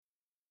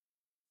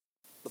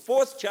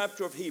fourth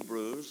chapter of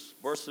Hebrews,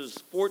 verses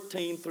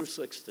 14 through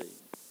 16.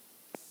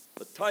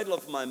 The title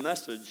of my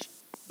message,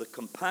 The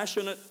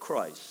Compassionate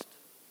Christ.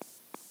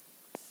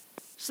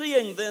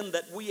 Seeing then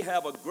that we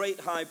have a great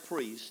high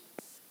priest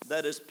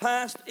that is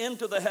passed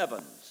into the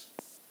heavens,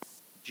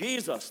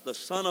 Jesus, the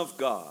Son of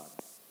God,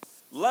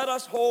 let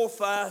us hold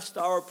fast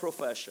our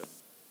profession.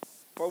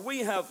 For we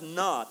have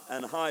not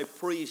an high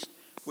priest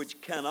which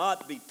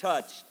cannot be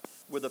touched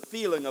with the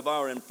feeling of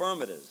our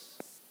infirmities,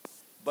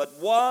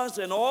 but was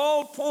in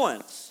all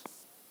points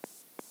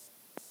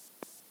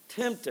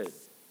tempted,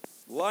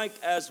 like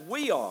as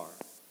we are,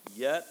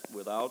 yet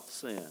without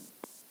sin.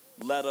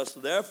 Let us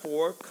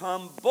therefore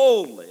come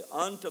boldly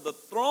unto the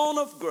throne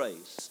of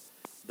grace,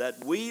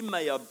 that we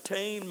may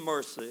obtain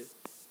mercy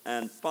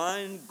and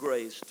find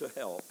grace to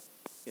help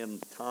in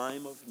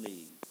time of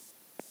need.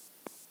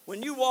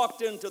 When you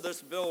walked into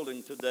this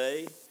building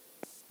today,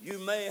 you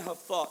may have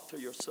thought to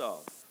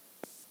yourself,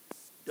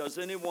 does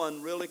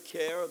anyone really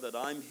care that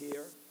I'm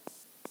here?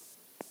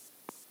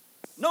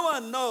 No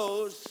one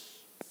knows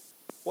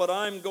what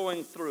I'm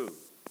going through.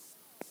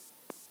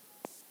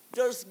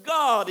 Does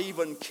God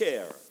even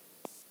care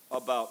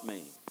about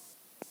me?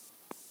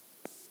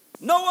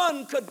 No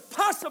one could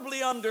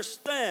possibly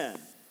understand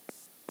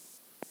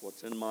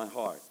what's in my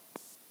heart.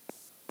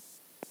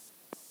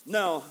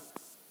 Now,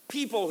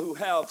 people who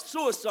have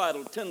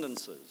suicidal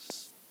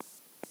tendencies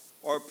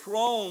are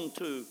prone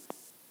to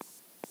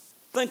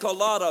think a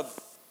lot of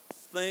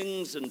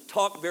things and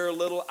talk very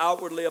little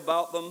outwardly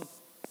about them,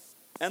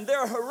 and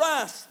they're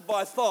harassed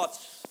by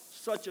thoughts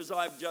such as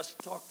I've just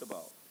talked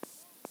about.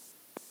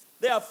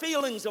 They have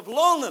feelings of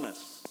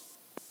loneliness,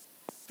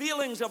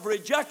 feelings of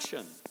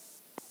rejection,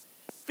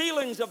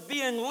 feelings of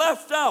being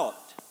left out,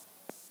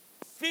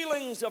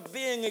 feelings of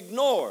being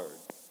ignored,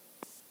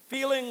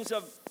 feelings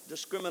of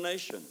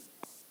discrimination,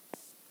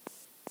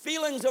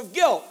 feelings of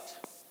guilt,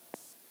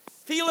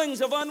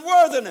 feelings of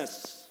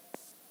unworthiness.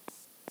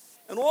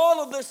 And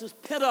all of this is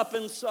pent up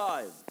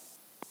inside,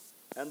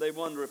 and they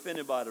wonder if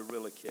anybody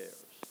really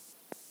cares.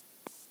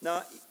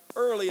 Now,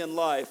 early in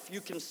life,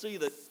 you can see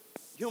that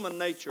human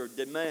nature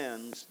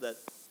demands that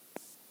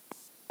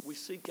we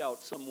seek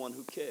out someone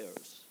who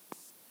cares.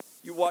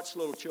 You watch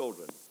little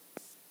children.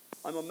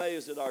 I'm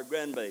amazed at our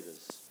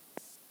grandbabies.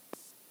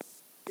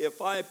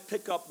 If I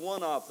pick up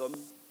one of them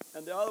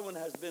and the other one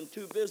has been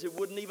too busy,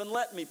 wouldn't even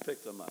let me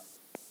pick them up.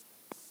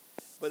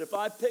 But if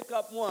I pick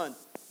up one,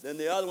 then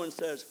the other one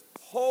says,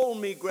 "Hold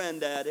me,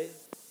 Granddaddy."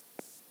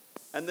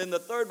 And then the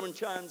third one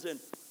chimes in,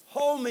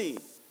 "Hold me."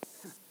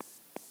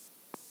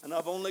 And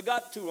I've only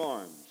got two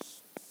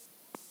arms.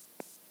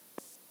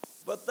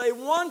 But they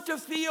want to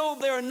feel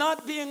they're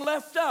not being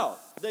left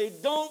out. They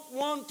don't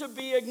want to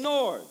be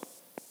ignored.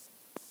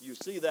 You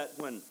see that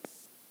when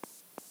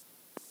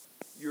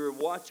you're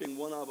watching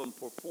one of them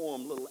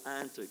perform little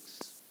antics,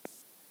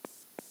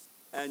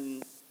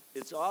 and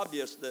it's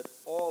obvious that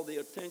all the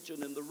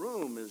attention in the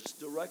room is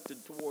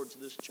directed towards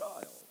this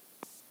child.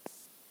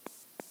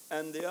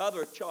 And the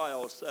other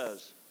child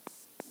says,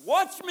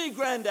 "Watch me,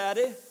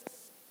 Granddaddy."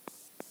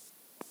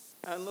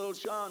 And little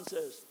Sean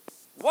says,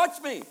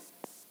 "Watch me.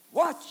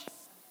 Watch.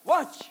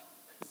 Watch."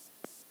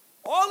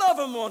 All of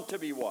them want to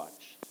be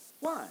watched.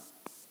 Why?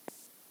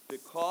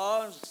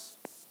 Because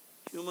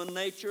human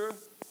nature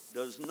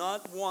does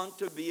not want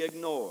to be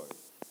ignored.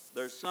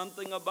 There's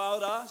something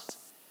about us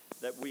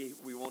that we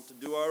want to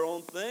do our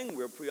own thing.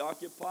 We're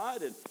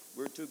preoccupied and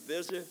we're too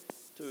busy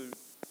to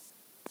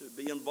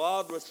be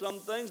involved with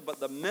some things. But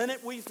the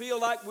minute we feel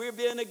like we're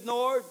being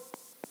ignored,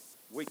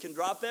 we can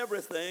drop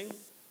everything.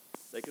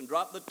 They can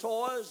drop the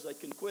toys. They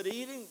can quit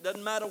eating.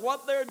 Doesn't matter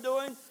what they're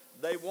doing.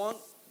 They want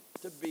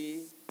to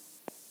be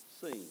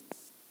seen.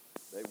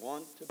 They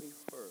want to be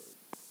heard.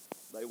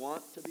 They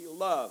want to be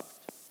loved.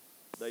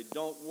 They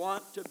don't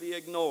want to be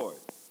ignored.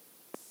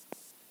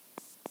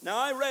 Now,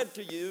 I read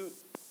to you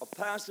a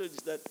passage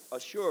that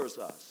assures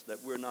us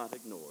that we're not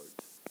ignored.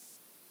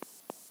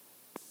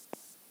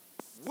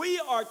 We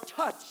are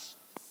touched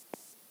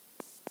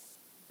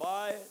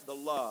by the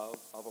love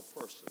of a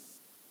person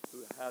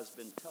who has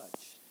been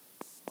touched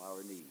by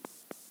our need.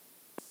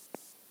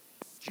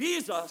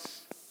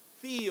 Jesus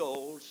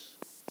feels,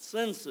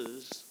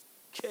 senses,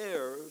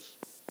 cares,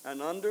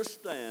 and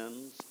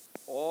understands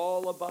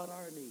all about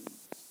our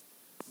needs.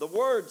 The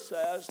Word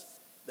says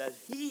that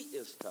He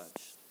is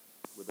touched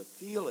with a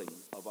feeling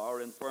of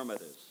our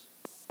infirmities.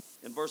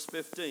 In verse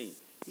 15,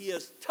 He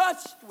is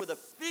touched with a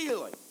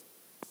feeling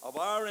of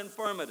our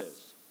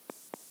infirmities.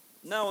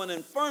 Now, an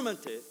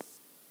infirmity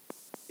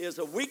is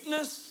a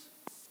weakness,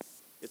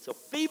 it's a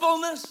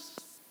feebleness,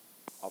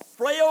 a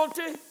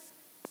frailty,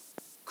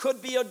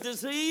 could be a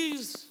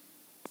disease,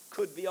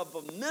 could be of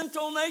a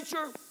mental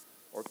nature,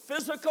 or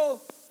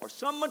physical, or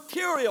some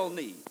material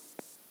need.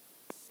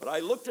 But I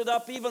looked it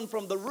up even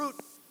from the root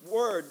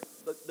word,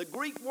 the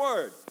Greek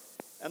word,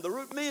 and the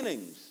root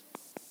meanings.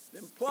 It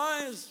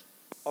implies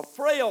a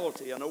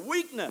frailty and a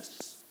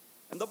weakness.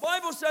 And the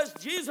Bible says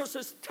Jesus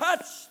is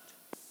touched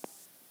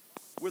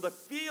with a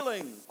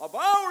feeling of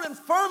our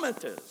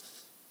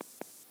infirmities.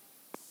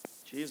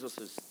 Jesus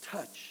is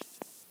touched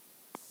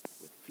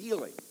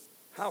feeling.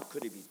 How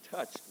could he be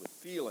touched with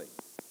feeling?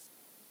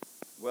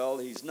 Well,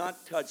 he's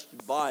not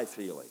touched by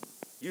feeling.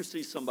 You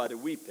see somebody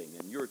weeping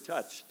and you're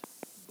touched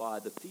by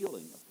the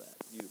feeling of that.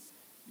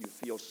 You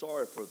feel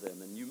sorry for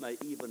them and you may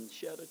even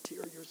shed a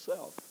tear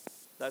yourself.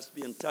 That's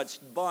being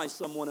touched by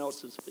someone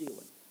else's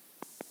feeling.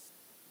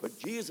 But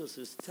Jesus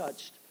is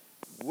touched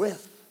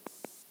with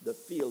the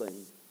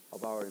feeling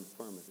of our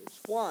infirmities.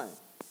 Why?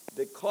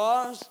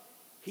 Because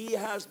he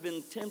has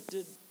been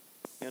tempted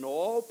in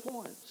all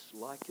points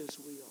like as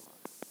we are.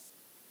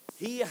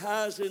 He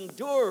has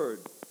endured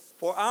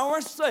for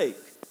our sake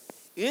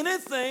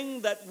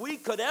anything that we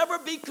could ever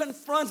be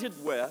confronted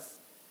with.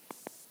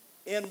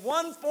 In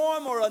one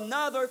form or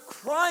another,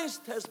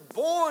 Christ has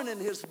borne in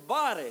his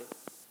body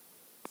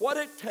what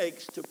it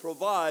takes to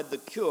provide the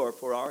cure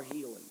for our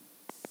healing.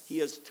 He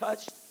is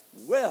touched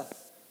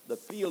with the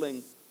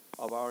feeling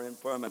of our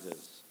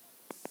infirmities.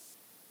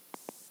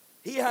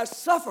 He has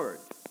suffered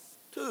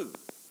too,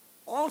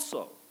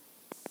 also.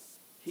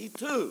 He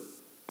too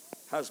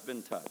has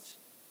been touched.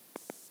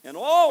 In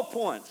all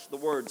points, the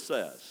word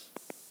says.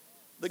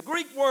 The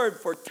Greek word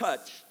for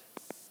touched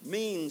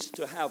means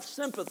to have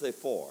sympathy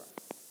for.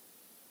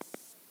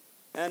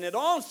 And it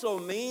also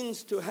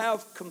means to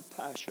have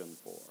compassion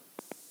for.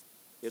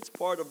 It's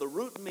part of the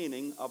root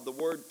meaning of the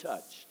word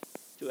touched,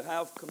 to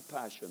have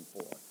compassion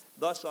for.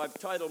 Thus, I've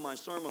titled my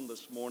sermon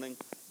this morning,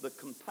 The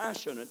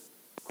Compassionate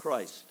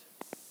Christ.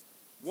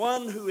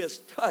 One who is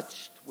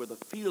touched with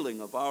the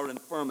feeling of our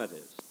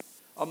infirmities.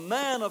 A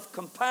man of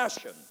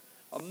compassion,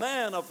 a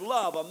man of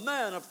love, a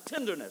man of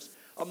tenderness,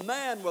 a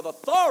man with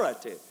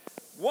authority,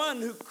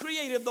 one who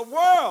created the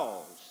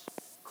worlds.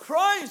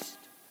 Christ,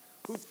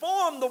 who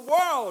formed the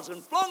worlds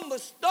and flung the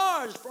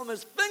stars from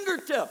his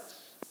fingertips.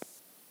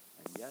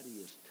 And yet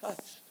he is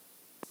touched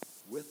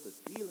with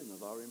the feeling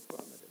of our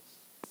infirmities.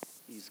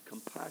 He's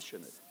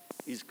compassionate.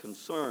 He's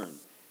concerned.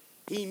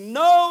 He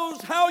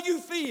knows how you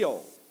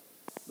feel.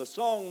 The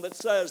song that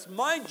says,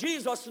 my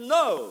Jesus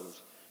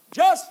knows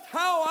just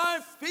how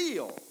I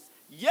feel.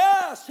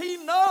 Yes, he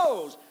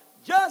knows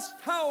just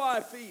how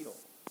I feel.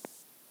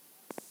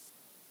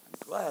 I'm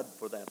glad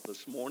for that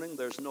this morning.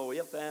 There's no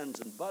ifs, ands,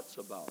 and buts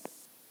about it.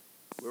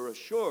 We're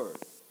assured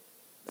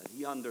that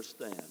he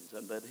understands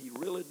and that he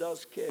really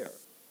does care.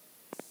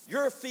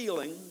 Your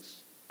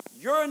feelings,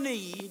 your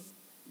need,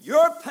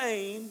 your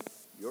pain,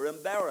 your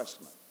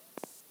embarrassment.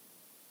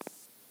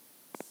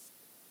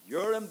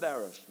 Your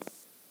embarrassment,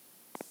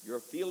 your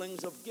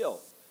feelings of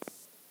guilt,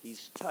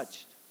 he's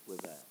touched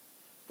with that.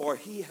 For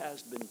he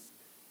has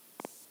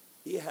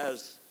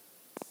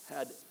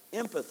had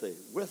empathy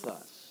with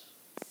us.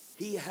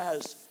 He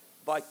has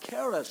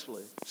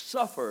vicariously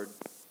suffered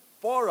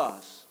for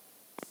us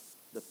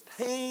the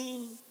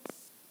pain,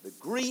 the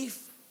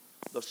grief,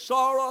 the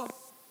sorrow,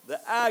 the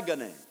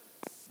agony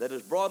that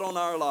is brought on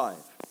our life.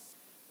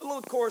 A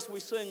little chorus we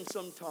sing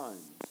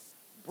sometimes.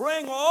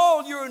 Bring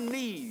all your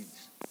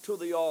needs to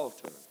the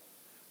altar.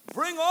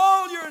 Bring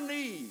all your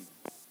needs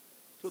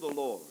to the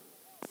Lord.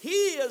 He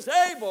is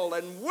able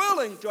and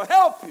willing to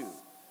help you.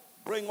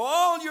 Bring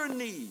all your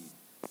need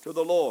to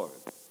the Lord.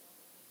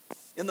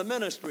 In the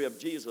ministry of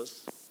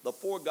Jesus, the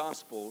four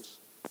Gospels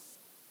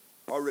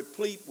are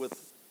replete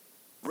with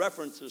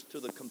references to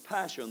the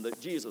compassion that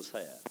Jesus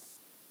had.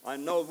 I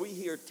know we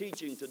hear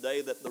teaching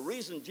today that the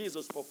reason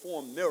Jesus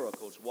performed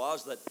miracles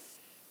was that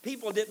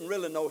people didn't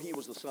really know he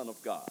was the Son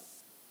of God.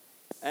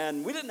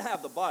 And we didn't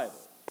have the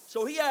Bible.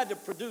 So he had to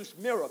produce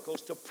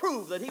miracles to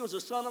prove that he was the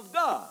Son of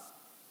God.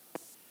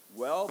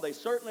 Well, they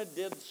certainly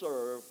did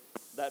serve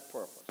that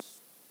purpose.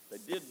 They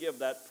did give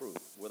that proof,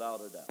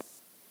 without a doubt.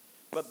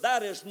 But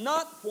that is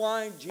not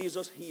why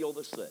Jesus healed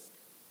the sick.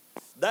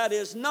 That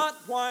is not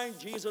why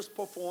Jesus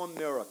performed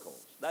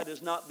miracles. That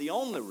is not the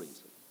only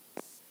reason.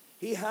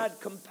 He had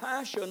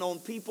compassion on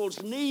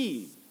people's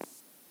need.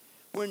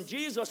 When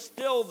Jesus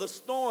stilled the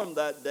storm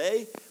that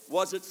day,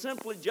 was it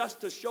simply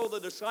just to show the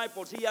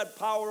disciples he had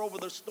power over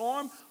the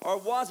storm, or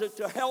was it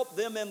to help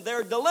them in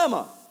their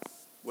dilemma?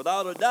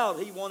 Without a doubt,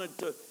 he wanted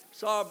to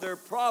solve their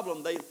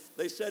problem.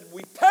 They said,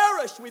 we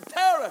perish, we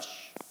perish.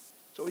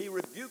 So he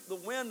rebuked the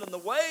wind and the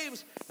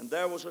waves, and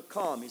there was a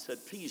calm. He said,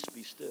 peace,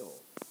 be still.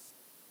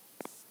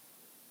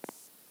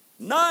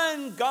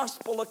 9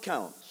 gospel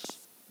accounts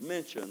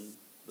mention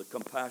the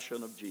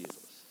compassion of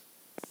Jesus.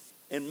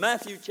 In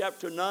Matthew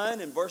chapter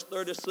 9 and verse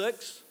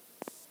 36,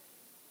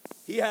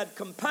 he had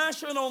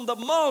compassion on the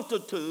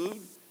multitude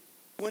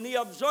when he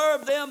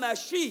observed them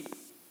as sheep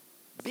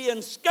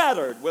being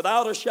scattered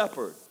without a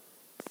shepherd.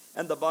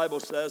 And the Bible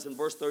says in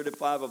verse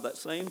 35 of that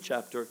same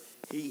chapter,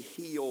 he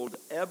healed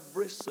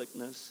every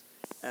sickness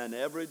and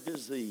every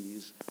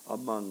disease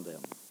among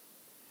them.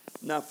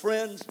 Now,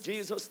 friends,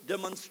 Jesus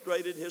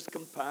demonstrated his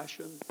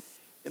compassion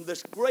in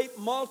this great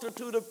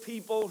multitude of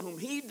people whom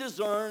he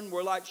discerned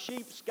were like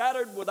sheep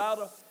scattered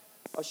without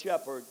a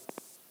shepherd,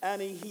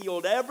 and he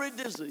healed every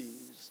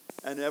disease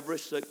and every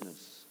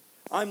sickness.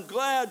 I'm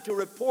glad to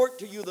report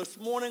to you this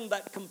morning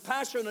that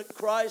compassionate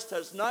Christ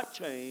has not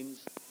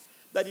changed,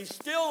 that he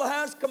still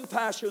has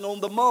compassion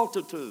on the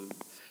multitude.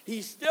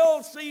 He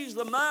still sees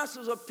the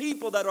masses of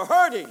people that are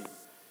hurting,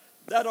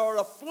 that are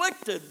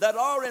afflicted, that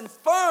are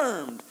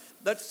infirmed,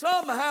 that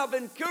some have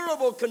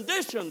incurable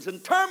conditions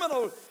and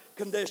terminal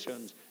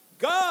conditions.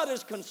 God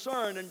is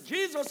concerned, and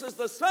Jesus is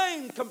the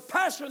same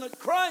compassionate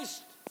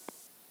Christ.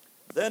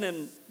 Then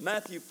in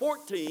Matthew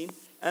 14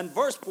 and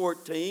verse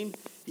 14,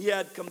 he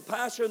had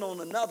compassion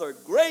on another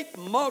great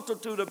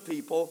multitude of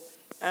people,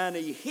 and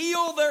he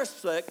healed their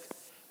sick,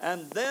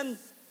 and then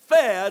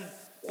fed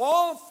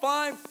all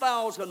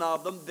 5,000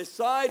 of them,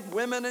 beside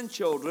women and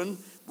children,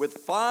 with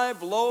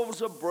 5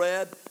 loaves of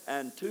bread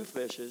and 2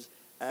 fishes,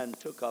 and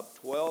took up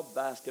 12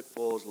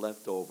 basketfuls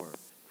left over.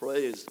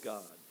 Praise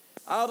God.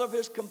 Out of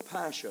his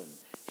compassion,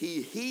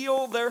 he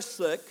healed their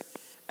sick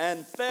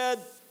and fed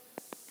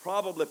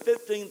probably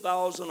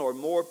 15,000 or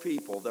more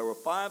people. There were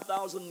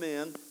 5,000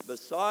 men,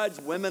 besides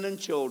women and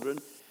children,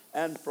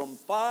 and from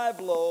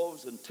 5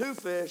 loaves and 2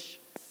 fish,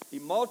 he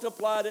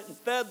multiplied it and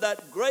fed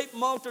that great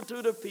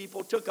multitude of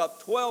people, took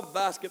up 12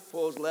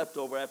 basketfuls left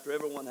over after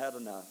everyone had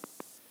enough.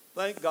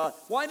 Thank God.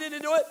 Why did he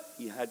do it?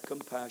 He had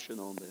compassion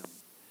on them.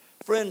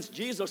 Friends,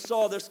 Jesus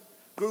saw this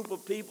group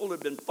of people who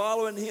had been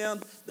following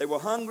him. They were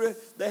hungry.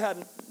 They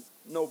had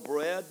no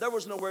bread. There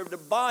was nowhere to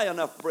buy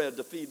enough bread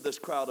to feed this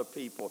crowd of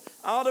people.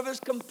 Out of his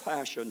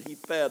compassion, he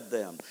fed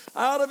them.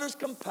 Out of his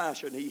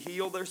compassion, he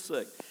healed their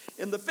sick.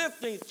 In the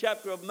 15th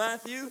chapter of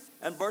Matthew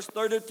and verse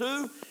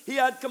 32, he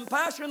had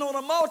compassion on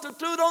a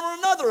multitude on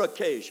another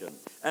occasion.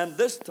 And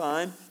this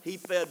time, he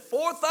fed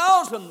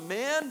 4,000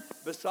 men,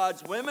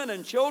 besides women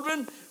and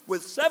children,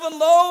 with 7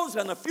 loaves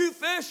and a few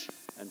fish,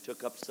 and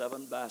took up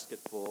 7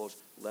 basketfuls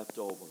left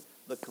over.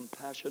 The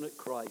compassionate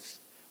Christ.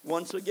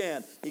 Once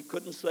again, he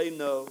couldn't say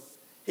no.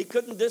 He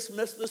couldn't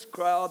dismiss this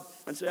crowd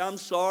and say, I'm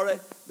sorry,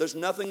 there's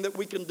nothing that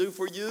we can do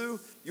for you.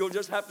 You'll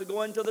just have to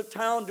go into the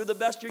town, do the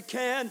best you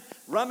can,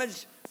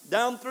 rummage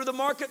down through the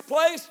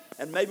marketplace,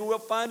 and maybe we'll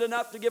find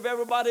enough to give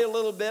everybody a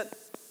little bit.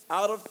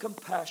 Out of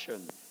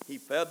compassion, he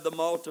fed the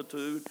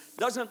multitude.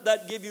 Doesn't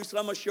that give you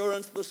some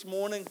assurance this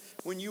morning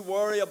when you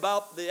worry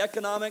about the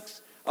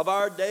economics of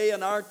our day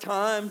and our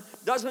time?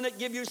 Doesn't it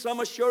give you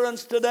some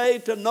assurance today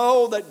to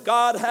know that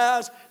God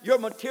has your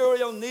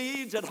material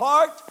needs at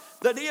heart,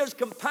 that he is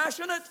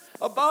compassionate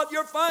about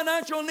your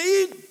financial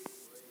need?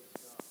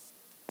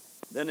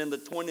 Then in the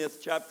 20th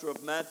chapter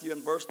of Matthew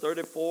and verse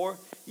 34,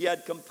 he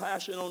had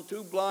compassion on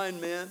 2 blind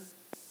men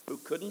who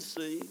couldn't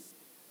see,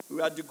 who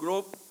had to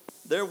grope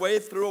their way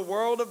through a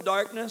world of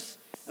darkness.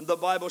 And the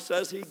Bible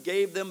says he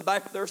gave them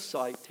back their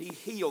sight. He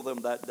healed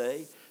them that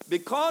day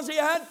because he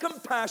had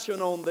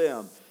compassion on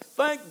them.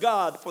 Thank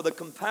God for the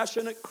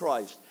compassionate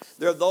Christ.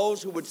 There are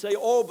those who would say,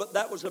 oh, but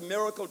that was a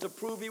miracle to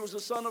prove he was the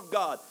Son of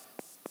God.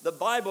 The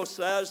Bible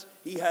says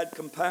he had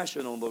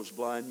compassion on those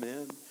blind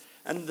men.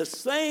 And the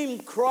same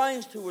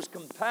Christ who was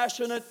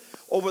compassionate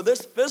over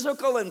this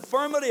physical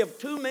infirmity of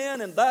 2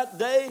 men in that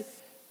day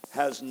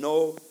has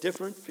no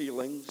different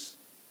feelings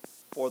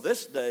for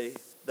this day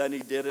than he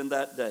did in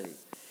that day.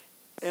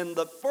 In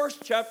the 1st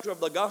chapter of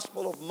the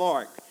Gospel of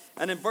Mark,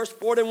 and in verse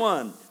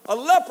 41, a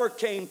leper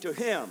came to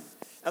him.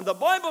 And the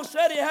Bible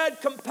said he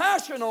had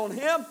compassion on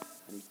him,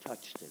 and he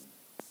touched him.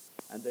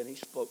 And then he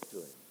spoke to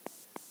him.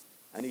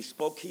 And he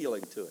spoke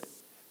healing to him.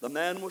 The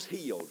man was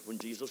healed when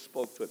Jesus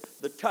spoke to him.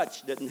 The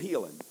touch didn't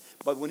heal him.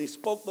 But when he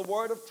spoke the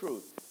word of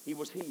truth, he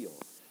was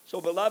healed.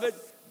 So, beloved,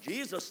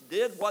 Jesus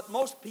did what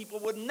most people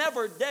would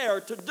never dare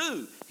to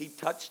do. He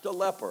touched a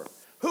leper.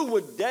 Who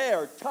would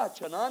dare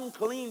touch an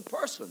unclean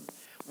person?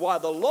 Why,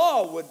 the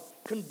law would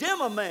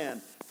condemn a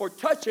man for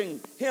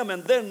touching him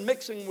and then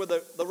mixing with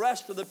the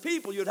rest of the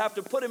people. You'd have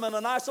to put him in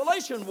an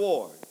isolation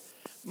ward.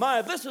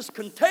 My, this is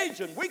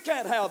contagion. We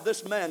can't have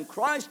this man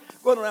Christ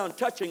going around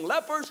touching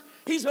lepers.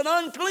 He's an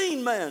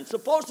unclean man,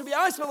 supposed to be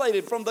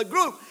isolated from the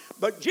group.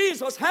 But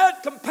Jesus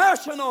had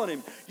compassion on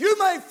him. You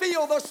may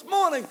feel this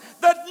morning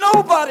that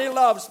nobody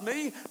loves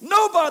me,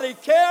 nobody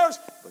cares,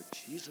 but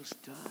Jesus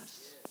does.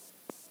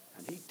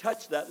 And he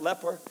touched that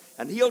leper,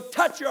 and he'll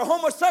touch your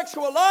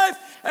homosexual life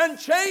and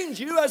change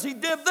you as he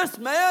did this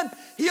man.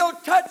 He'll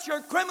touch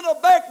your criminal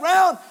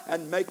background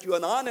and make you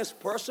an honest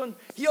person.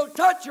 He'll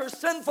touch your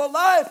sinful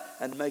life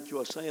and make you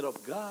a saint of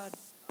God.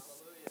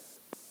 Hallelujah.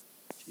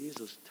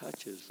 Jesus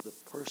touches the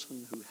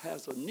person who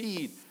has a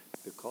need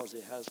because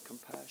he has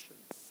compassion.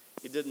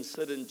 He didn't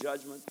sit in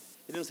judgment.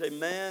 He didn't say,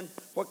 man,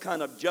 what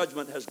kind of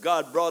judgment has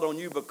God brought on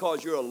you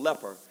because you're a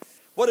leper?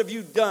 What have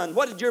you done?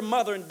 What did your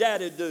mother and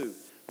daddy do?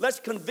 Let's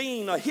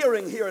convene a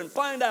hearing here and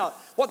find out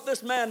what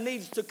this man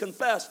needs to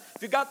confess.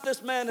 If you got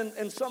this man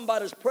in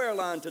somebody's prayer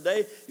line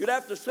today, you'd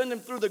have to send him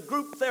through the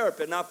group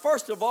therapy. Now,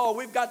 first of all,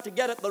 we've got to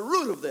get at the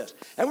root of this.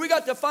 And we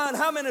got to find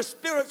how many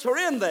spirits are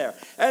in there.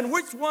 And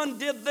which one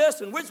did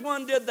this and which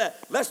one did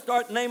that. Let's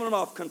start naming them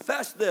off.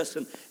 Confess this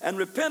and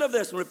repent of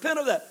this and repent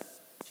of that.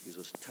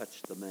 Jesus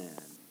touched the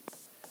man.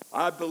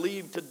 I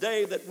believe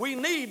today that we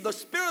need the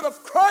Spirit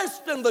of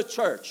Christ in the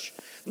church.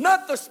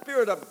 Not the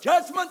spirit of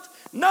judgment,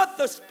 not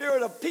the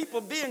spirit of people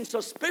being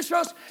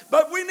suspicious,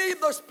 but we need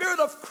the Spirit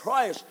of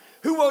Christ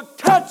who will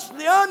touch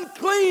the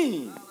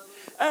unclean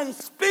and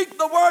speak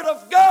the word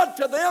of God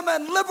to them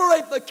and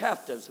liberate the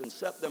captives and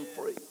set them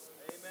free.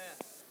 Amen.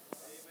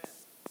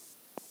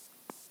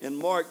 In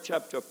Mark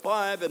chapter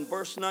 5 and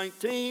verse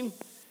 19,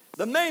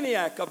 the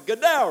maniac of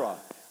Gadara,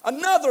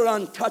 another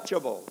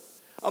untouchable,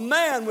 a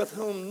man with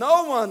whom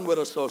no one would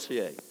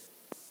associate.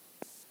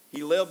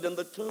 He lived in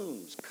the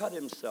tombs, cut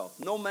himself.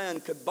 No man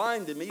could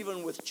bind him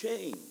even with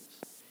chains.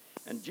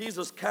 And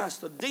Jesus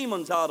cast the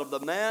demons out of the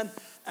man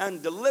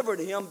and delivered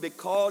him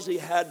because he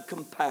had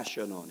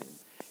compassion on him.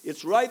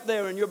 It's right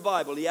there in your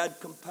Bible. He had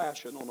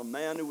compassion on a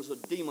man who was a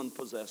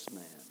demon-possessed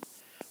man.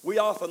 We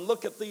often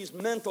look at these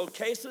mental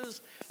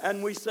cases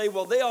and we say,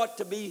 well, they ought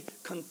to be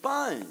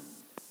confined.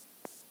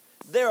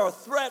 They're a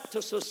threat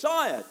to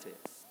society.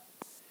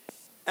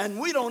 And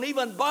we don't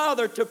even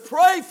bother to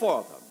pray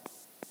for them.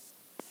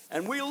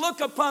 And we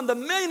look upon the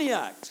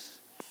maniacs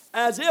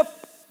as if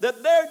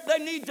that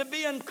they need to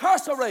be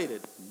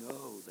incarcerated.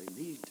 No, they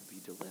need to be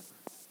delivered.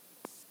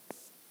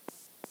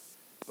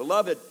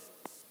 Beloved,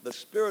 the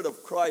Spirit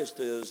of Christ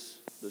is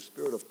the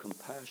Spirit of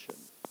compassion,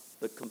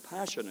 the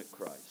compassionate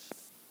Christ.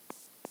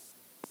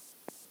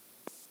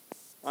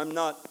 I'm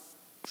not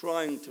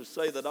trying to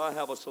say that I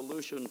have a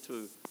solution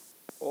to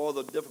all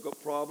the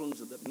difficult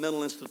problems and that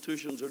mental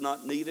institutions are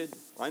not needed.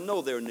 I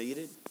know they're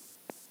needed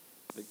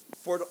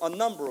for a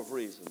number of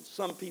reasons.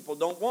 Some people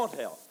don't want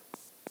help.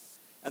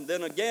 And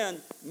then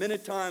again, many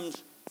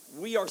times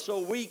we are so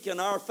weak in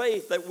our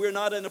faith that we're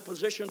not in a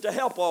position to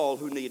help all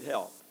who need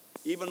help,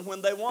 even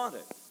when they want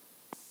it.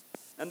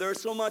 And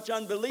there's so much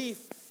unbelief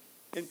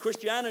in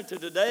Christianity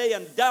today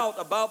and doubt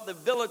about the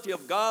ability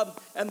of God,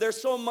 and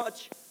there's so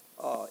much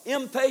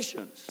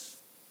impatience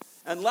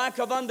and lack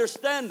of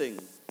understanding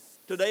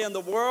today in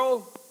the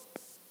world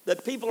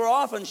that people are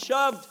often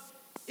shoved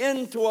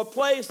into a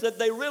place that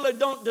they really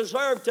don't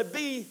deserve to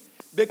be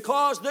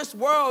because this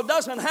world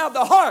doesn't have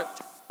the heart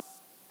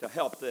to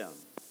help them.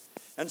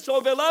 And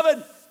so,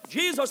 beloved,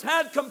 Jesus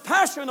had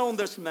compassion on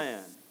this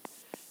man.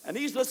 And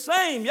he's the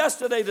same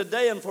yesterday,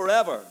 today, and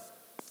forever.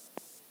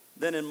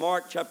 Then in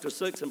Mark chapter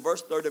 6 and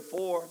verse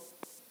 34,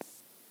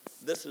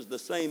 this is the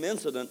same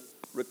incident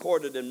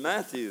recorded in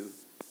Matthew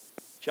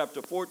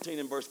chapter 14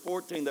 and verse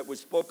 14 that we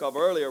spoke of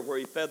earlier, where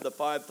he fed the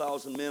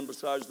 5,000 men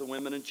besides the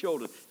women and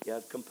children. He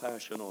had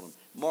compassion on them.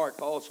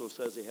 Mark also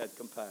says he had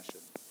compassion.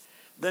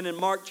 Then in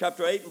Mark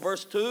chapter 8 and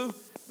verse 2,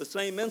 the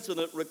same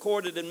incident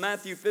recorded in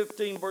Matthew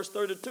 15 verse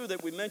 32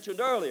 that we mentioned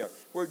earlier,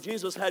 where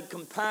Jesus had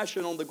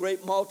compassion on the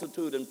great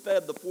multitude and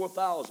fed the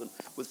 4,000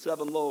 with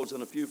 7 loaves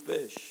and a few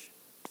fish.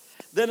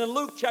 Then in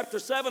Luke chapter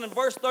 7 and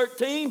verse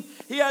 13,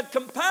 he had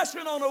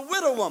compassion on a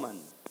widow woman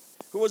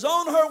who was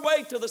on her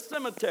way to the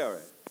cemetery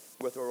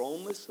with her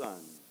only son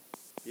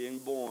being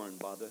born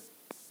by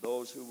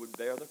those who would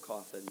bear the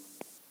coffin.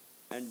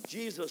 And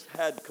Jesus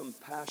had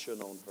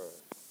compassion on her.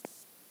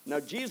 Now,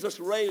 Jesus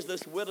raised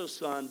this widow's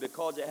son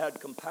because he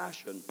had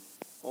compassion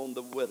on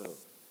the widow.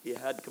 He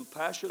had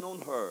compassion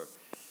on her.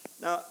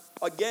 Now,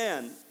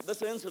 again,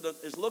 this incident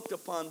is looked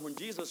upon when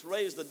Jesus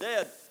raised the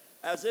dead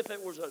as if it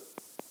was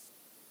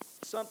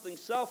something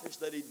selfish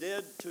that he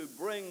did to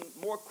bring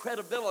more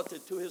credibility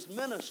to his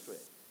ministry,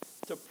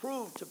 to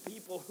prove to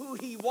people who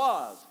he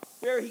was,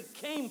 where he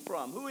came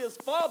from, who his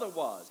father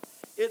was.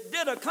 It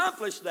did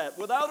accomplish that,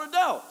 without a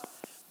doubt.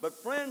 But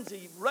friends,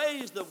 he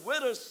raised the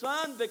widow's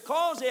son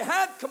because he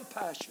had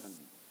compassion.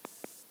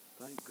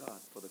 Thank God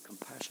for the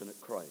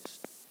compassionate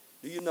Christ.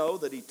 Do you know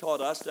that he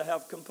taught us to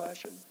have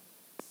compassion?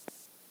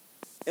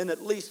 In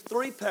at least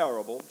 3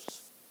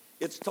 parables,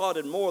 it's taught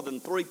in more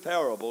than 3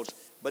 parables,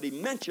 but he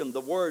mentioned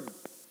the word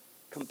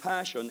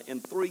compassion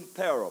in 3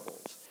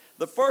 parables.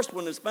 The first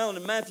one is found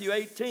in Matthew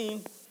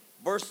 18,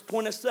 verse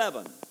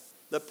 27.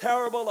 The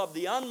parable of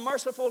the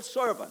unmerciful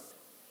servant,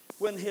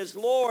 when his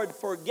Lord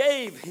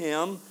forgave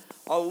him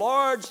a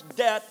large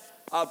debt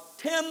of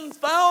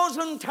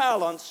 10,000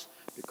 talents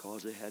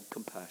because he had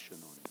compassion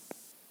on him.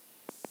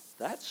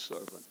 That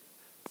servant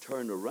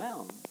turned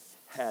around,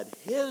 had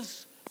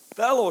his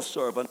fellow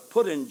servant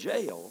put in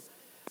jail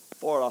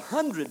for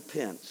 100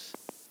 pence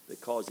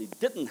because he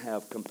didn't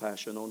have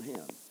compassion on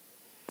him.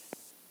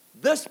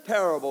 This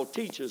parable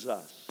teaches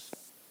us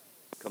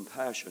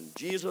compassion.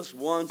 Jesus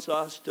wants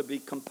us to be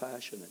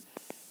compassionate.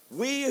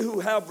 We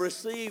who have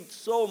received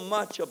so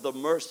much of the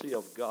mercy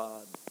of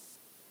God,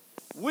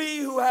 we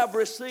who have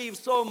received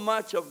so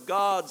much of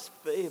God's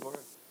favor,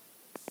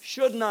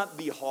 should not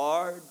be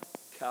hard,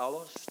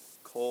 calloused,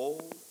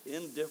 cold,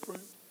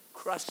 indifferent,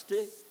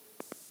 crusty,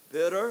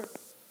 bitter,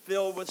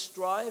 filled with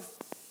strife.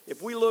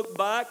 If we look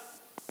back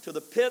to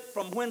the pit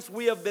from whence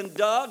we have been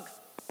dug,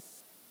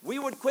 we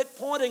would quit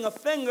pointing a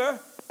finger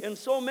in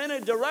so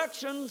many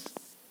directions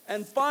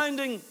and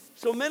finding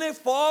so many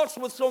faults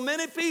with so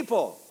many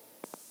people.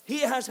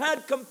 He has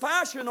had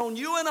compassion on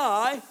you and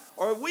I,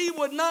 or we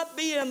would not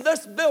be in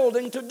this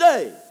building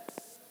today.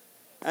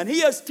 And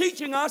he is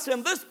teaching us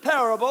in this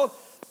parable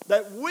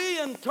that we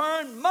in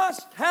turn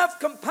must have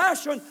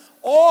compassion,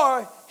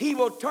 or he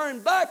will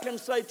turn back and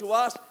say to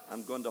us,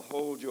 I'm going to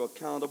hold you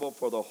accountable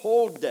for the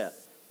whole debt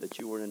that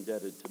you were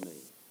indebted to me.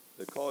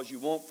 Because you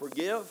won't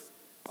forgive,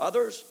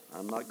 Others,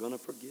 I'm not going to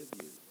forgive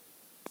you.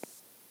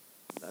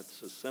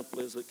 That's as simple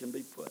as it can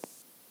be put.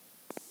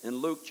 In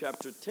Luke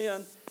chapter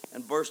 10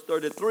 and verse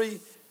 33,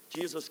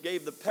 Jesus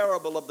gave the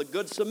parable of the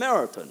Good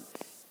Samaritan.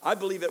 I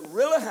believe it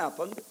really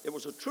happened. It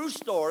was a true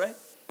story,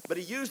 but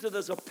he used it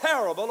as a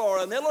parable or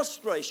an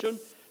illustration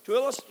to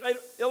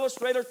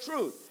illustrate a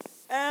truth.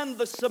 And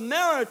the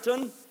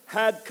Samaritan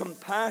had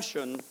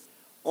compassion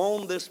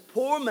on this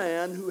poor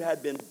man who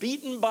had been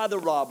beaten by the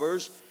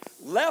robbers,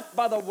 left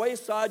by the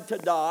wayside to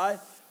die,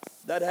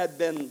 that had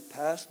been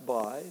passed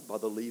by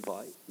the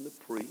Levite and the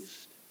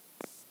priest.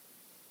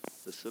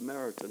 The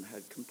Samaritan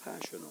had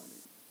compassion on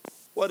him.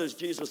 What is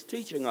Jesus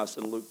teaching us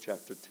in Luke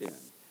chapter 10?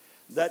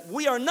 That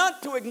we are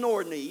not to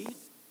ignore need,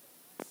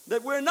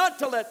 that we're not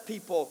to let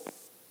people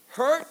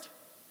hurt,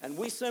 and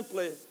we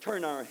simply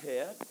turn our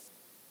head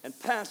and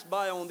pass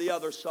by on the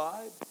other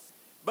side.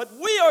 But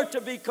we are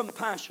to be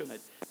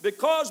compassionate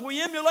because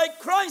we emulate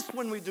Christ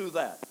when we do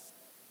that.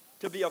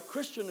 To be a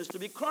Christian is to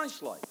be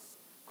Christ-like.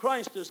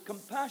 Christ is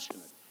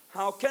compassionate.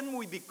 How can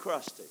we be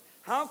crusty?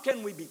 How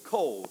can we be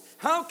cold?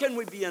 How can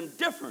we be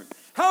indifferent?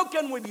 How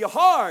can we be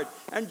hard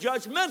and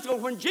judgmental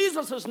when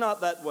Jesus is not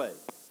that way?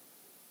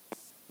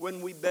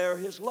 When we bear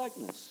his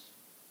likeness,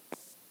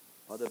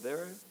 or the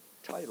very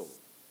title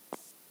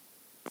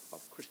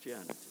of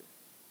Christianity.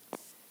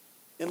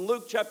 In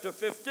Luke chapter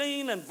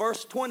 15 and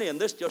verse 20, and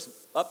this just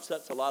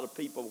upsets a lot of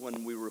people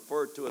when we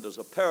refer to it as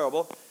a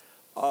parable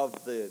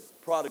of the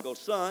prodigal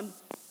son.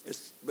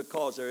 It's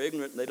because they're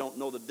ignorant and they don't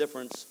know the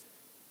difference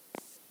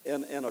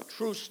in a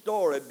true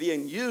story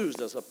being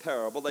used as a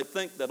parable. They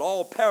think that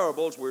all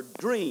parables were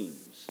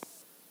dreams.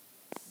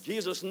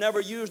 Jesus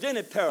never used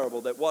any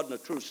parable that wasn't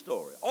a true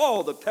story.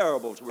 All the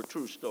parables were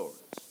true stories.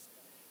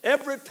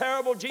 Every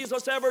parable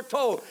Jesus ever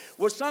told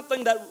was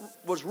something that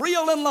was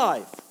real in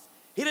life.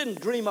 He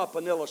didn't dream up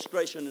an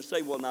illustration and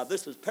say, well, now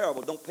this is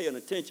parable. Don't pay any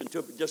attention to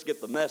it, but just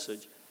get the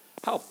message.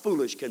 How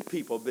foolish can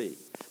people be?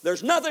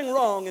 There's nothing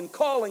wrong in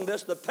calling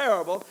this the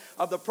parable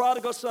of the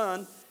prodigal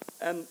son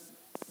and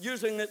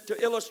using it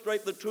to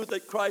illustrate the truth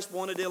that Christ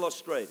wanted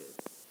illustrated.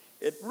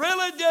 It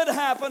really did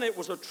happen. It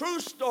was a true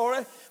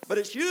story, but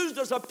it's used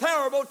as a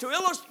parable to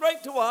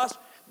illustrate to us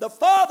the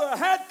father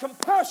had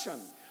compassion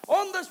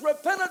on this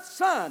repentant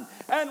son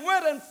and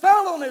went and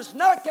fell on his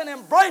neck and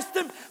embraced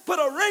him, put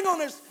a ring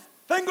on his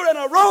finger and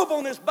a robe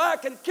on his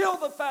back and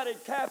killed the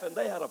fatted calf, and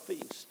they had a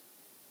feast.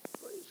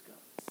 Praise God.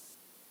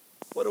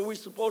 What are we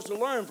supposed to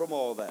learn from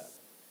all that?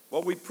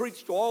 Well, we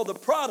preach to all the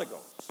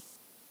prodigals.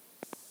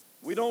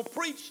 We don't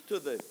preach to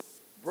the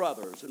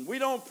brothers, and we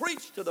don't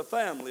preach to the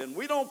family, and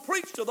we don't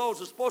preach to those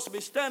who are supposed to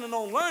be standing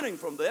on learning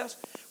from this.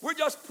 We're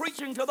just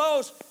preaching to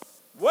those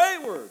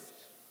waywards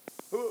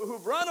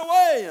who've run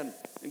away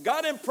and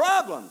got in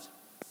problems.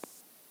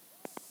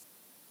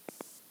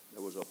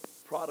 There was a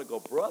prodigal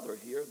brother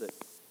here that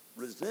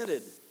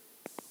resented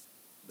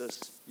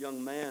this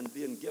young man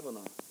being given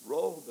a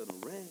robe and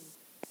a ring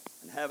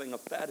and having a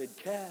fatted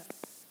calf.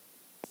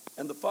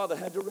 And the father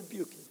had to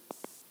rebuke him.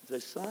 He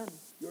said, son,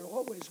 you're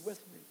always with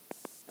me.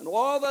 And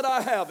all that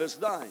I have is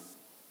thine.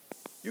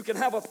 You can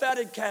have a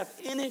fatted calf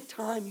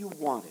anytime you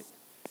want it.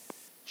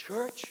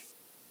 Church,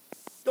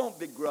 don't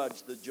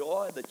begrudge the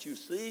joy that you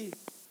see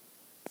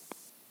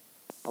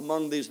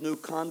among these new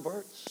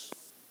converts.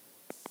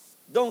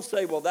 Don't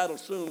say, well, that'll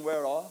soon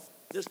wear off.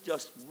 This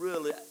just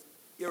really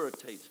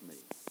irritates me.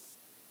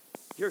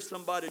 Here's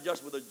somebody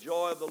just with the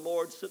joy of the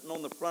Lord sitting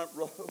on the front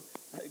row,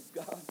 thank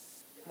God,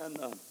 and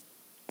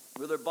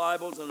with their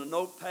Bibles and a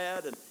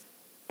notepad, and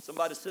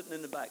somebody sitting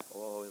in the back.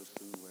 Oh, it'll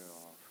soon wear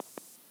off.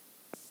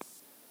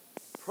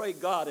 Pray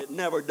God it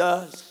never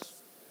does.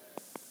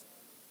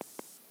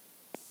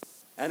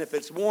 And if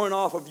it's worn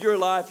off of your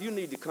life, you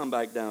need to come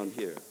back down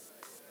here.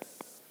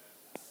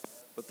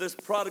 But this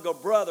prodigal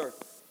brother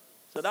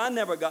said, I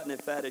never got any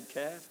fatted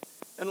calf.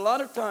 And a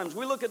lot of times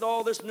we look at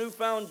all this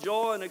newfound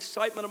joy and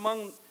excitement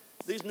among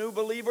these new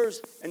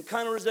believers and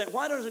kind of resent.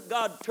 Why doesn't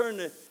God turn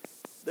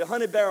the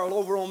honey barrel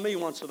over on me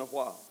once in a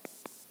while?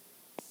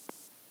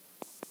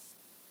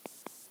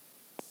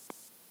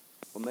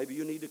 Well, maybe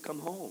you need to come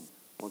home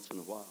once in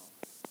a while,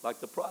 like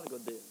the prodigal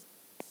did.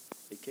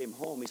 He came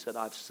home, he said,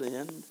 I've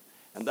sinned.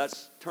 And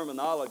that's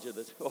terminology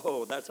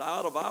that's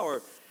out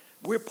of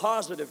we're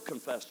positive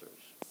confessors.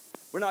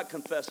 We're not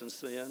confessing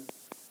sin.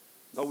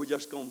 No, we're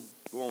just going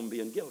to go on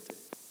being guilty.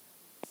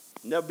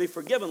 Never be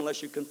forgiven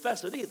unless you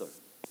confess it either.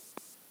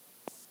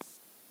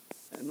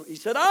 And he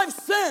said, I've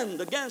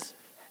sinned against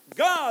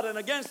God and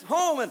against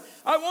home, and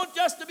I want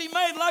just to be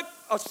made like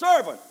a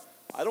servant.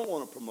 I don't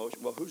want a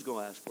promotion. Well, who's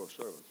going to ask for a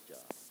servant's job?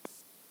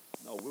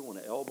 No, we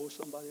want to elbow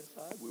somebody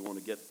aside. We want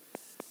to get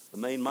the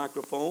main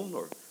microphone,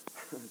 or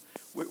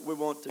we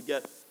want to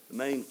get the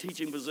main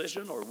teaching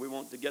position, or we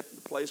want to get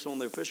the place on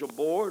the official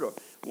board, or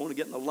we want to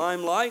get in the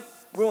limelight.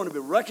 We want to be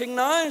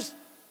recognized.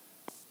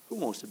 Who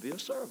wants to be a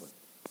servant?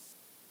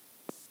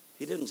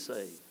 He didn't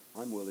say,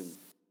 I'm willing.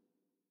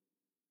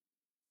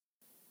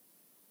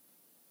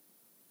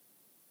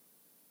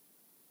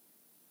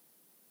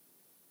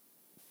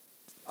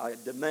 I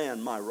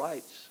demand my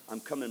rights. I'm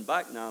coming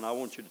back now, and I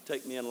want you to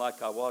take me in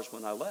like I was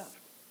when I left.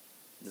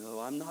 No,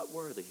 I'm not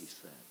worthy, he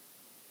said.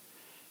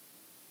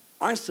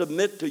 I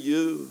submit to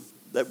you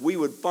that we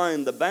would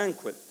find the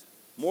banquet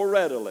more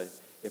readily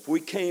if we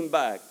came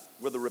back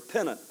with a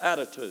repentant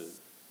attitude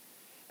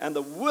and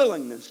the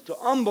willingness to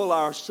humble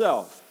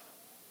ourselves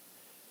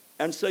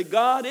and say,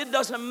 God, it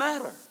doesn't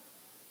matter.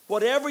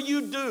 Whatever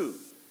you do,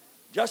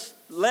 just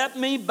let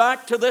me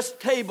back to this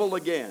table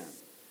again.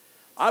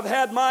 I've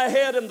had my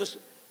head in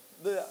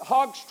the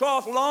hog's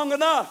trough long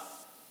enough.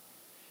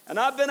 And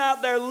I've been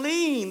out there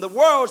lean. The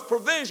world's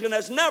provision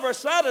has never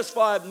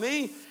satisfied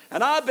me.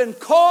 And I've been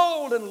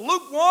cold and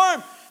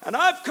lukewarm. And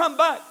I've come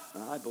back.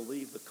 And I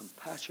believe the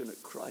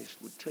compassionate Christ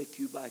would take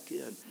you back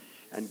in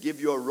and give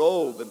you a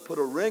robe and put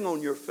a ring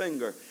on your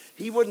finger.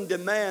 He wouldn't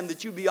demand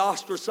that you be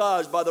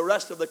ostracized by the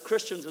rest of the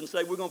Christians and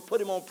say, we're going to put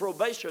him on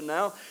probation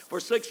now for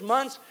 6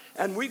 months,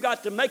 and we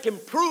got to make him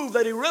prove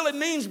that he really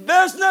means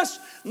business.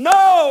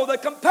 No, the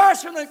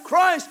compassionate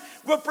Christ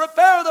will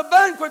prepare the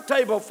banquet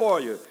table for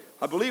you.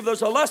 I believe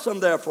there's a lesson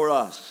there for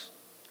us.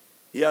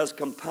 He has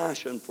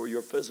compassion for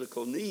your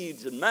physical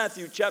needs. In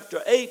Matthew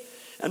chapter 8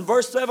 and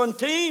verse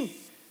 17,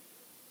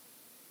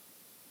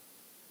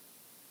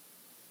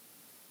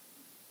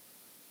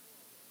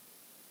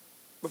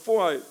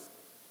 before I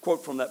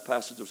quote from that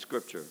passage of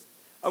Scripture,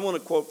 I want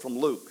to quote from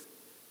Luke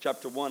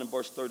chapter 1 and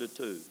verse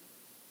 32.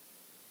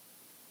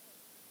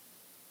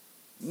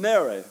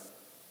 Mary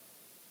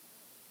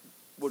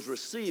was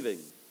receiving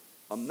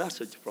a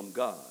message from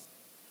God.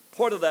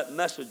 Part of that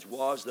message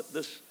was that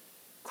this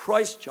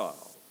Christ child,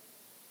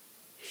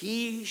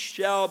 he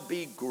shall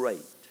be great.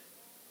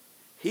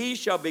 He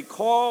shall be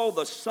called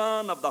the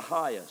Son of the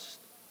Highest.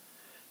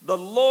 The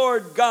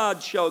Lord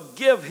God shall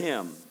give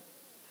him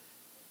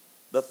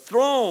the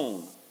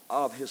throne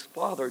of his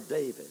father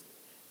David,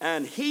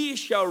 and he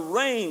shall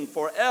reign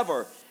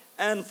forever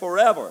and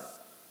forever.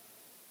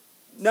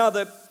 Now,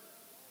 the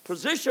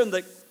position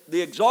that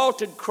the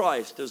exalted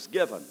Christ is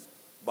given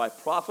by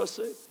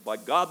prophecy, by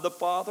God the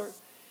Father,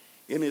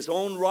 in his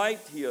own right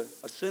he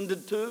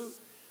ascended to,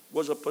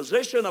 was a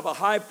position of a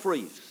high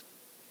priest.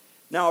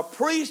 Now, a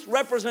priest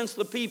represents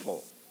the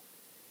people.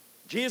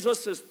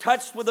 Jesus is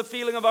touched with the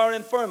feeling of our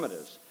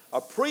infirmities. A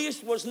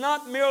priest was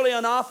not merely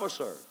an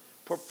officer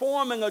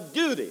performing a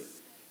duty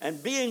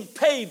and being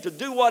paid to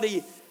do what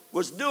he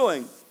was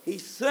doing. He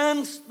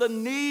sensed the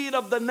need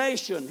of the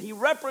nation. He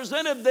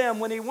represented them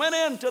when he went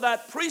into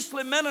that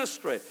priestly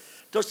ministry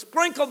to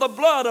sprinkle the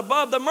blood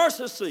above the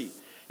mercy seat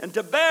and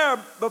to bear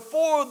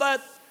before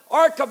that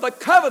Ark of the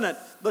Covenant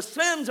the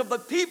sins of the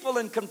people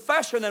in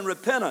confession and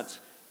repentance,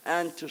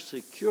 and to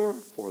secure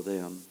for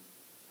them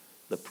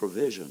the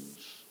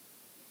provisions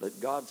that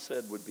God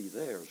said would be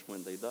theirs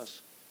when they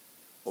thus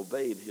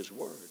obeyed his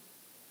word.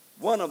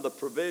 One of the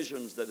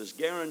provisions that is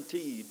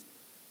guaranteed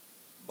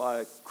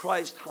by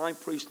Christ's high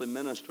priestly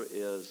ministry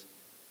is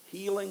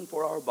healing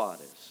for our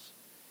bodies.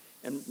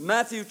 In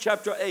Matthew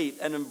chapter 8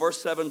 and in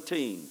verse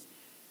 17,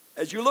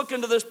 as you look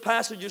into this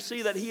passage, you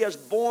see that he has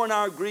borne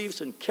our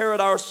griefs and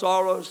carried our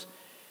sorrows,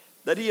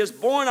 that he has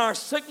borne our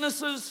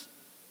sicknesses,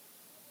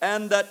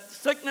 and that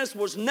sickness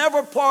was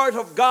never part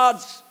of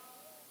God's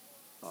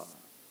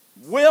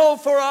will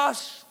for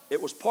us.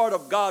 It was part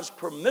of God's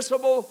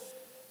permissible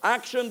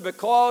action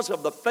because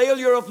of the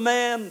failure of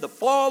man, the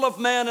fall of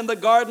man in the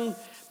garden,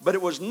 but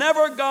it was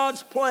never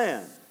God's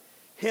plan.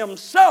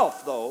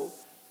 Himself, though,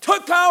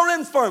 took our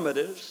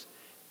infirmities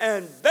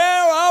and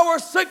bare our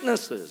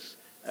sicknesses,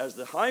 as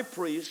the high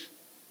priest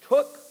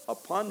took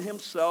upon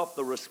himself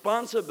the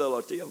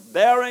responsibility of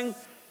bearing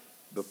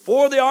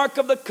before the Ark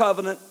of the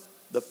Covenant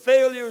the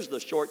failures, the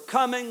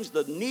shortcomings,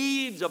 the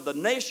needs of the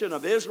nation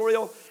of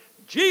Israel.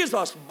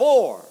 Jesus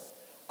bore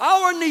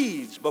our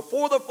needs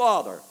before the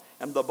Father,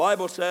 and the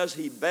Bible says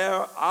he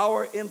bare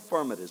our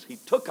infirmities. He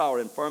took our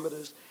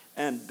infirmities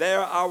and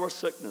bare our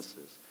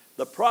sicknesses.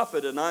 The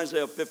prophet in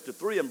Isaiah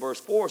 53 and verse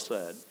 4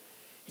 said,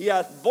 he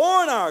hath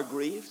borne our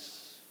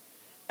griefs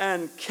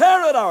and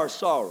carried our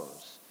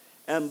sorrows.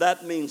 And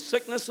that means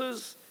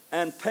sicknesses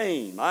and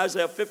pain.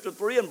 Isaiah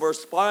 53 and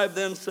verse 5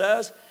 then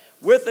says,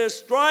 with his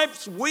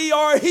stripes we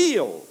are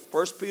healed.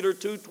 1 Peter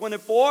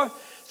 2:24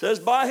 says,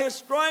 by his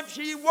stripes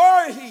ye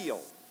were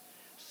healed.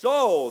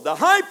 So the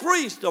high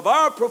priest of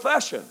our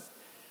profession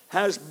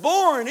has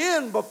borne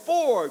in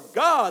before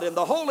God in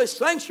the holy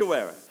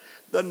sanctuary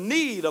the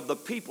need of the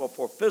people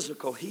for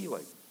physical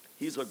healing.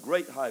 He's a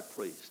great high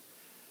priest.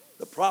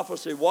 The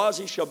prophecy was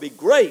he shall be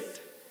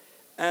great,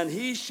 and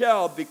he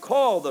shall be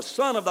called the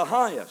Son of the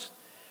Highest.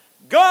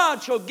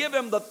 God shall give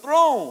him the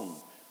throne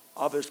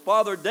of his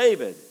father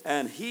David,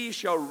 and he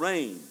shall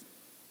reign.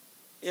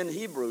 In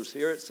Hebrews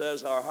here it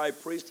says our high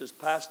priest is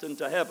passed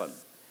into heaven.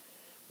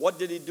 What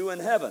did he do in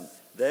heaven?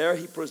 There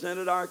he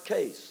presented our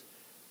case.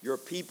 Your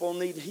people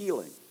need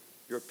healing.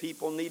 Your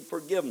people need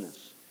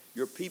forgiveness.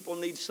 Your people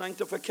need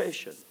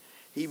sanctification.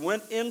 He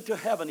went into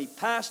heaven. He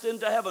passed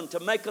into heaven to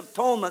make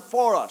atonement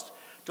for us,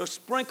 to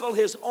sprinkle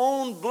his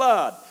own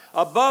blood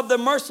above the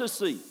mercy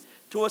seat,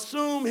 to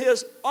assume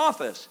his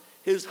office,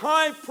 his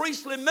high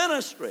priestly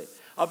ministry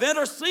of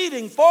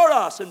interceding for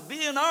us and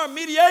being our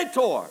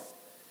mediator,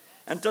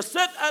 and to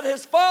sit at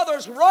his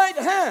Father's right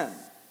hand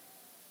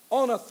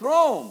on a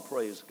throne,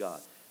 praise God,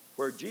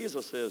 where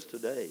Jesus is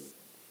today,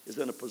 is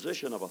in a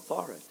position of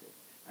authority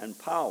and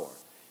power.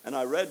 And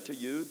I read to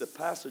you the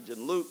passage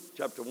in Luke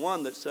chapter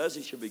 1 that says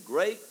he shall be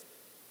great,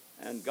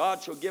 and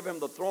God shall give him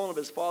the throne of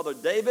his father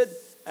David,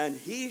 and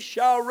he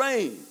shall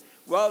reign.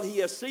 Well, he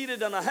is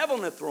seated on a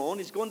heavenly throne.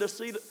 He's going to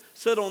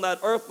sit on that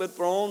earthly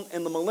throne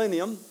in the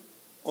millennium,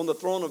 on the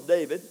throne of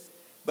David.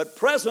 But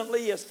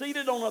presently he is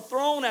seated on a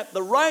throne at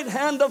the right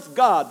hand of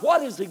God.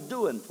 What is he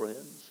doing,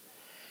 friends?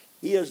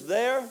 He is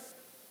there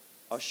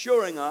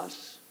assuring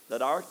us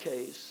that our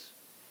case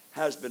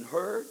has been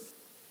heard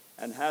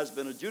and has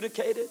been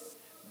adjudicated.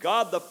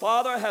 God the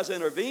Father has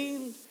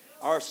intervened.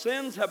 Our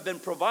sins have been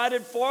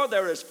provided for.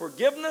 There is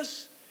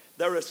forgiveness.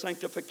 There is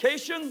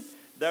sanctification.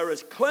 There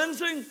is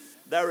cleansing.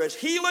 There is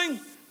healing.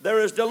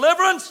 There is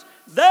deliverance.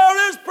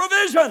 There is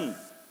provision.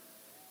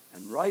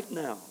 And right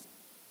now,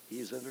 he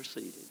is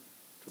interceding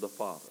to the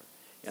Father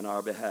in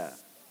our behalf.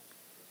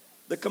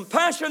 The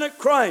compassionate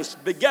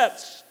Christ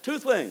begets two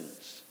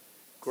things: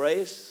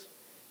 grace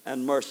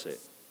and mercy.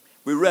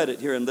 We read it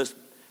here in this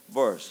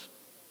verse.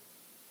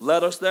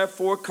 Let us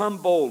therefore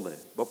come boldly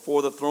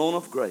before the throne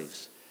of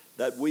grace,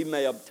 that we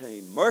may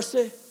obtain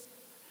mercy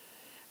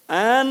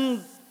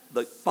and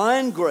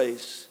find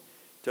grace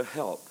to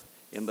help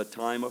in the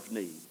time of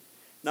need.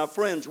 Now,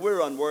 friends,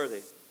 we're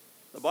unworthy.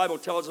 The Bible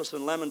tells us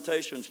in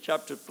Lamentations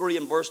chapter 3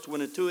 and verse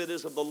 22, it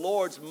is of the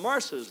Lord's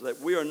mercies that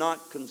we are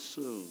not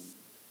consumed.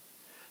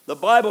 The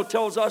Bible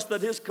tells us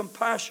that his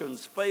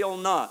compassions fail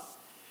not.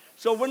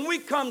 So when we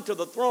come to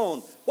the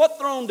throne, what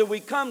throne do we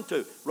come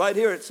to? Right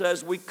here it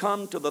says we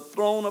come to the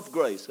throne of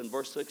grace in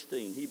verse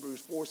 16,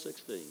 Hebrews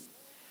 4:16.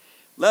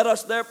 Let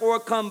us therefore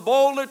come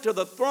boldly to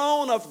the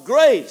throne of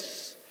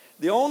grace.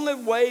 The only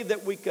way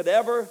that we could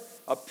ever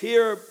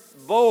appear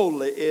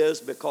boldly is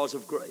because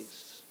of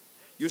grace.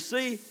 You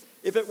see,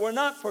 if it were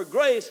not for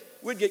grace,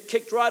 we'd get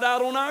kicked right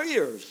out on our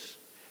ears.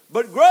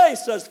 But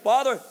grace says,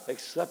 Father,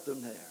 accept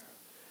them there.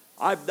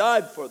 I've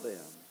died for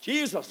them.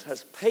 Jesus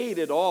has paid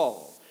it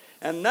all.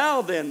 And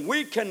now then,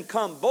 we can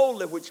come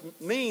boldly, which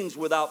means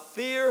without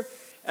fear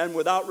and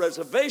without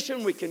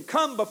reservation. We can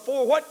come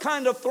before what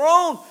kind of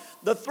throne?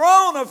 The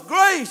throne of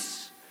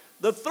grace,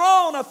 the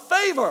throne of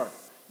favor,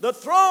 the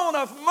throne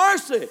of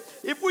mercy.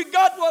 If we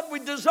got what we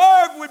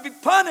deserved, we'd be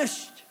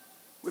punished.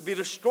 We'd be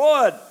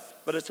destroyed.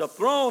 But it's a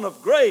throne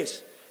of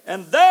grace.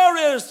 And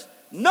there is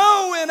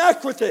no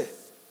inequity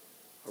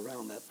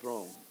around that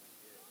throne.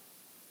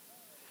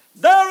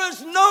 There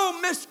is no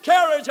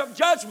miscarriage of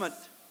judgment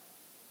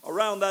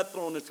around that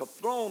throne. It's a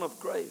throne of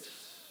grace.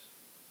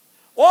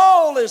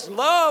 All is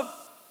love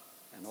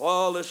and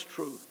all is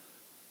truth.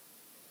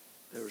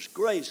 There's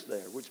grace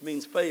there, which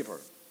means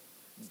favor.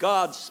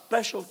 God's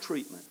special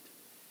treatment.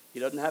 He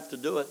doesn't have to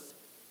do it,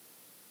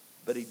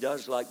 but he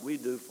does like we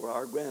do for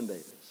our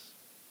grandbabies.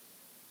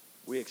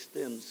 We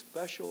extend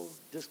special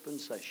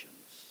dispensations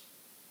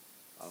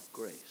of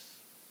grace.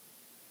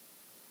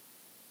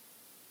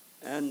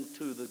 And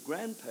to the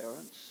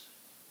grandparents,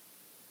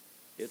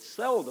 it's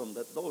seldom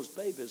that those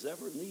babies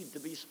ever need to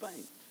be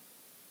spanked,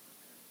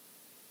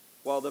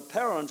 while the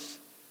parents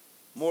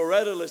more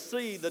readily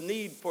see the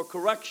need for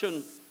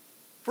correction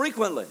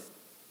frequently.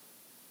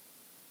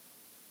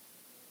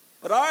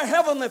 But our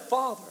Heavenly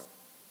Father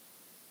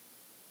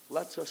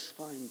lets us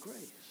find grace.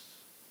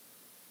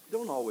 We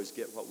don't always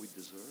get what we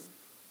deserve.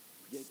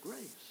 We get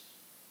grace,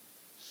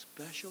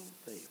 special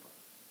favor,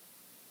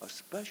 a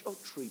special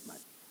treatment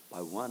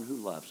by one who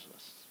loves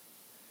us,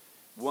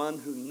 one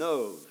who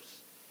knows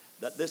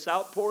that this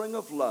outpouring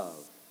of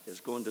love is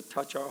going to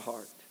touch our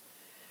heart.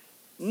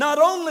 Not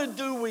only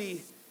do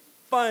we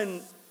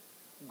find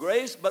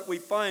grace, but we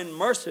find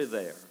mercy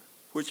there,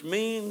 which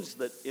means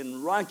that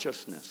in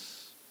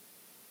righteousness,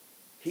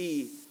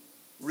 he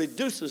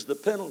reduces the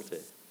penalty.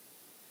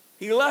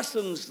 He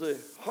lessens the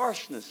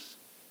harshness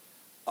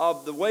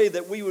of the way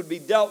that we would be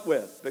dealt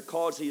with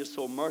because he is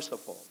so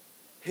merciful.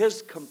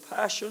 His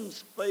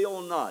compassions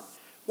fail not.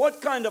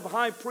 What kind of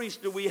high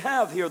priest do we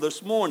have here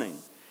this morning?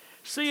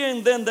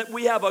 Seeing then that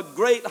we have a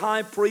great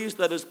high priest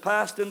that has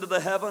passed into the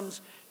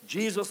heavens,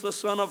 Jesus the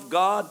Son of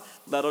God,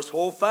 let us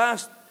hold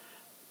fast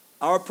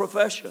our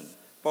profession.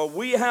 For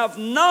we have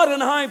not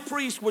an high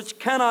priest which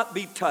cannot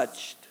be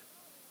touched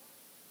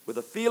with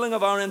the feeling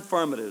of our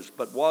infirmities,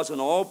 but was in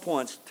all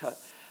points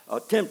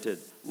tempted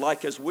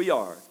like as we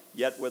are,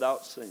 yet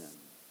without sin.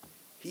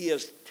 He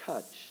is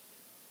touched,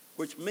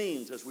 which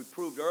means, as we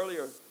proved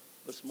earlier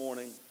this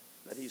morning,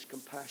 that he's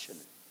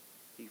compassionate.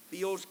 He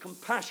feels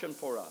compassion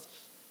for us.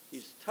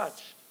 He's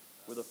touched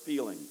with a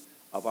feeling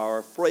of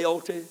our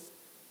frailty,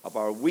 of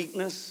our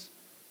weakness,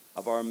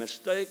 of our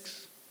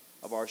mistakes,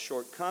 of our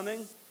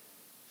shortcoming.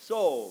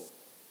 So,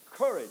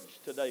 courage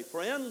today,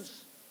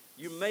 friends.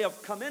 You may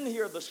have come in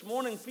here this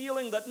morning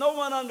feeling that no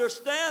one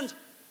understands,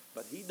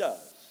 but he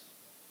does.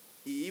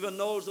 He even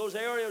knows those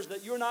areas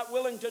that you're not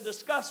willing to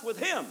discuss with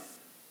him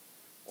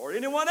or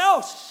anyone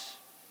else.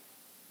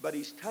 but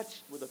he's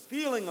touched with a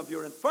feeling of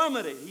your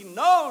infirmity. He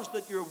knows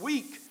that you're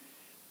weak,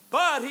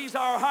 but he's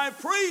our high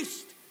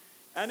priest.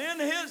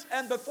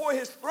 And before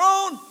his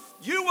throne,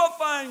 you will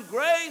find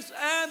grace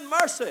and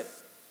mercy.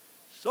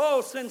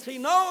 So since he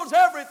knows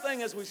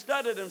everything, as we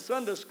studied in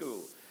Sunday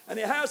school, and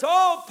he has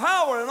all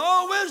power and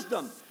all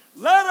wisdom,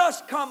 let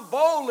us come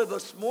boldly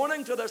this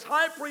morning to this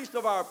high priest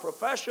of our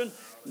profession,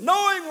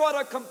 knowing what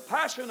a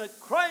compassionate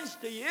Christ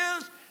he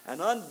is, and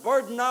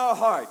unburden our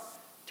heart.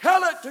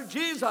 Tell it to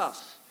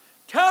Jesus.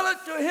 Tell it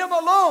to him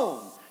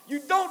alone.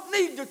 You don't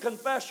need to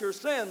confess your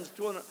sins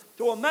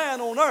to a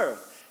man on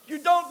earth. You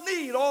don't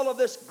need all of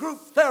this group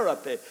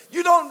therapy.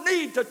 You don't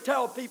need to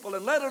tell people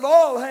and let it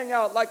all hang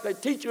out like they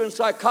teach you in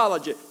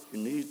psychology. You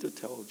need to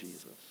tell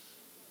Jesus.